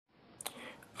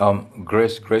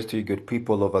Grace to you, good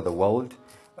people over the world.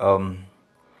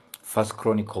 First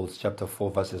Chronicles chapter 4,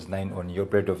 verses 9 on your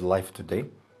bread of life today.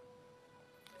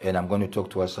 And I'm going to talk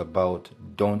to us about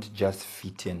don't just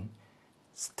fit in,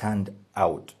 stand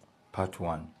out. Part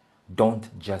 1.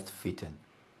 Don't just fit in.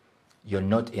 You're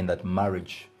not in that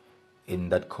marriage, in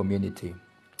that community,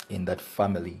 in that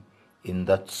family, in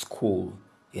that school,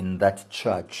 in that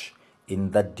church, in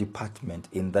that department,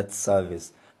 in that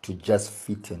service to just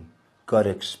fit in. God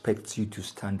expects you to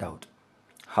stand out.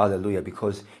 Hallelujah,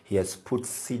 because he has put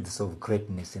seeds of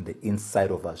greatness in the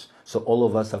inside of us. So all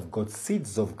of us have got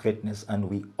seeds of greatness and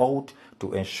we ought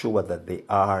to ensure that they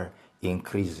are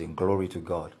increasing. Glory to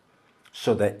God.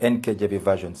 So the nkjv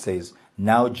version says,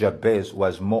 now Jabez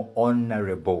was more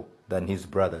honourable than his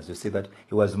brothers. You see that?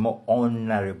 He was more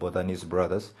honourable than his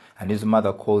brothers. And his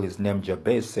mother called his name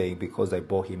Jabez, saying, because I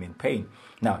bore him in pain.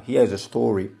 Now, here is a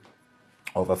story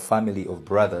of a family of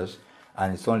brothers,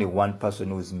 and it's only one person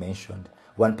who is mentioned.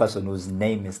 One person whose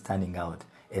name is standing out,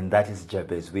 and that is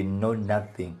Jabez. We know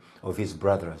nothing of his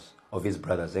brothers,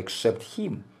 except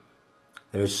him.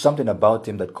 There is something about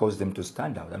him that caused them to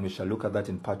stand out, and we shall look at that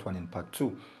in part 1 and part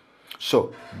 2.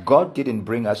 So, God didn't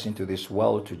bring us into this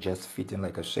world to just fit in,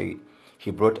 like I said.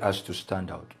 He brought us to stand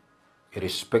out.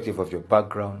 Irrespective of your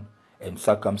background and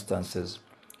circumstances,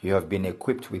 you have been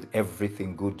equipped with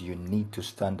everything good you need to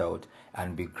stand out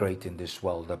and be great in this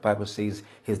world. The Bible says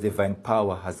his divine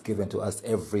power has given to us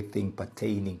everything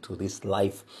pertaining to this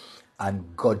life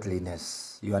and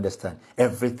godliness. You understand?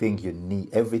 Everything you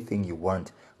need, everything you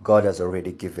want, God has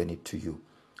already given it to you.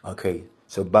 Okay,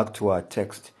 so back to our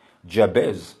text.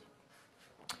 Jabez,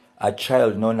 a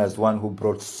child known as one who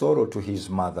brought sorrow to his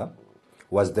mother,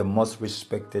 was the most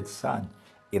respected son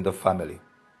in the family.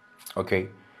 Okay,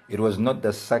 it was not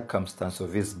the circumstance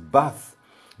of his birth,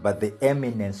 but the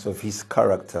eminence of his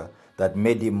character that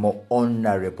made him more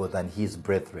honorable than his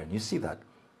brethren. You see that?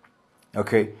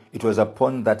 Okay, it was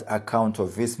upon that account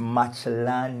of his much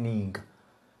learning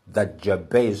that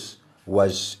Jabez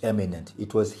was eminent.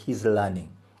 It was his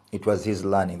learning. It was his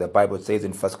learning. The Bible says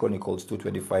in First Chronicles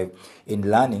 2:25,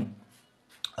 in learning,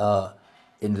 why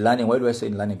do I say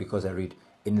in learning? Because I read.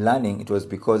 In learning, it was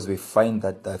because we find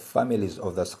that the families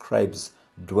of the scribes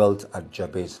dwelt at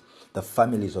Jabez. The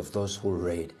families of those who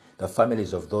read, the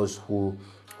families of those who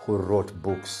wrote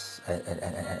books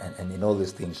and in all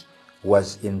these things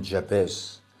was in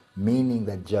Jabez, meaning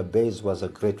that Jabez was a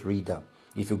great reader.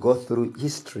 If you go through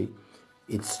history,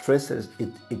 it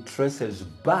traces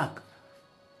back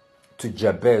to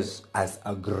Jabez as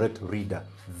a great reader.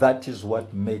 That is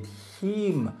what made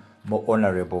him more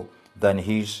honorable than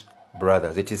his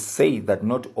brothers. It is said that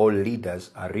not all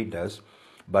leaders are readers,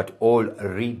 but all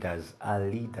readers are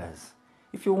leaders.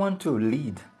 If you want to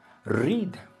lead,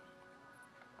 read.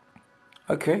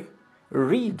 Okay?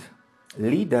 Read.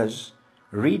 Readers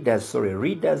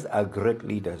are great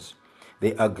leaders.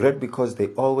 They are great because they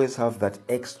always have that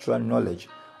extra knowledge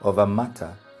of a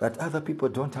matter that other people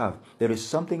don't have. There is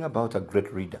something about a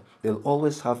great reader. They'll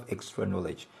always have extra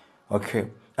knowledge. Okay?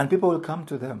 And people will come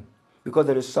to them because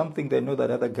there is something they know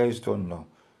that other guys don't know.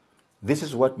 This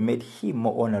is what made him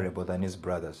more honorable than his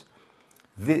brothers.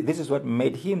 This is what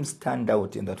made him stand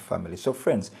out in that family. So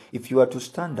friends, if you are to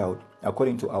stand out,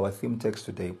 according to our theme text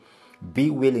today,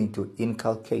 be willing to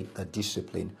inculcate the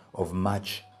discipline of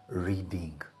much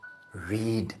reading.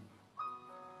 Read.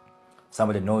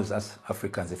 Somebody knows us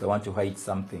Africans, if they want to hide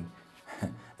something,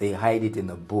 they hide it in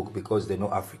a book because they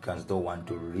know Africans don't want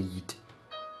to read.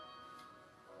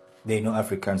 They know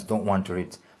Africans don't want to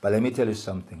read. But let me tell you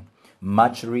something.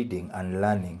 Much reading and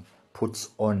learning puts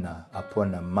honor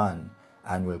upon a man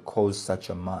and will cause such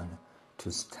a man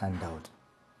to stand out.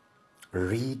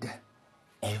 Read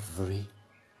every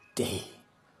day.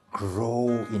 Grow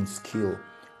in skill.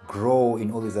 Grow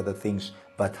in all these other things.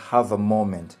 But have a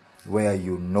moment where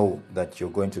you know that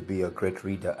you're going to be a great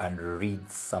reader and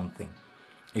read something.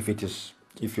 If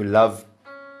you love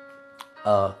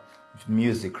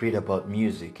music, read about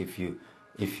music. If you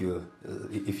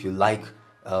like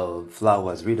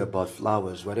flowers, read about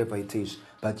flowers, whatever it is.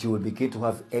 But you will begin to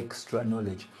have extra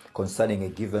knowledge concerning a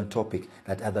given topic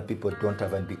that other people don't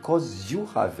have. And because you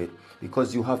have it,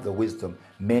 because you have the wisdom,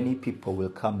 many people will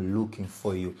come looking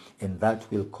for you, and that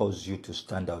will cause you to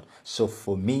stand out. So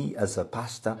for me as a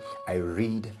pastor, I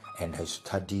read and I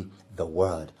study the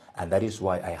word. And that is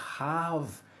why I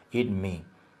have in me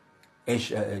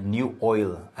new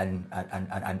oil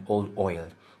and old oil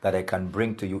that I can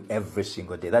bring to you every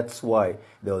single day. That's why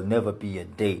there will never be a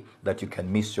day that you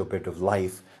can miss your bread of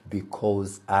life,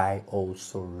 because I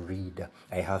also read.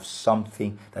 I have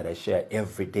something that I share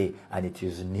every day, and it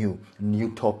is new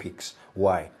topics.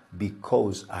 Why?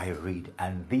 because I read.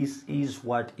 And this is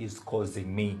what is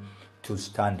causing me to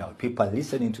stand out. People are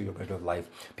listening to your bread of life.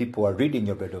 People are reading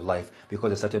your bread of life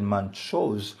because a certain man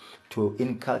chose to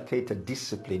inculcate a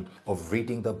discipline of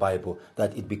reading the Bible,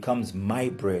 that it becomes my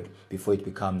bread before it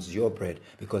becomes your bread,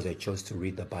 because I chose to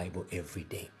read the Bible every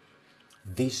day.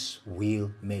 This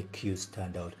will make you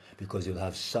stand out because you'll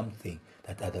have something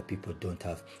that other people don't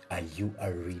have. Are you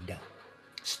a reader?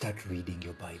 Start reading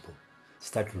your Bible.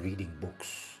 Start reading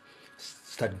books.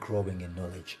 Start growing in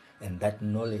knowledge. And that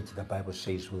knowledge, the Bible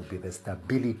says, will be the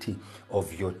stability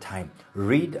of your time.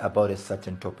 Read about a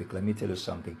certain topic. Let me tell you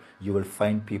something. You will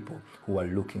find people who are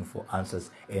looking for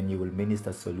answers, and you will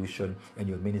minister solution and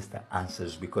you'll minister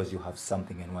answers because you have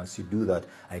something. And once you do that,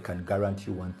 I can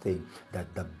guarantee you one thing,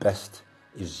 that the best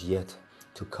is yet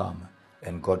to come.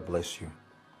 And God bless you.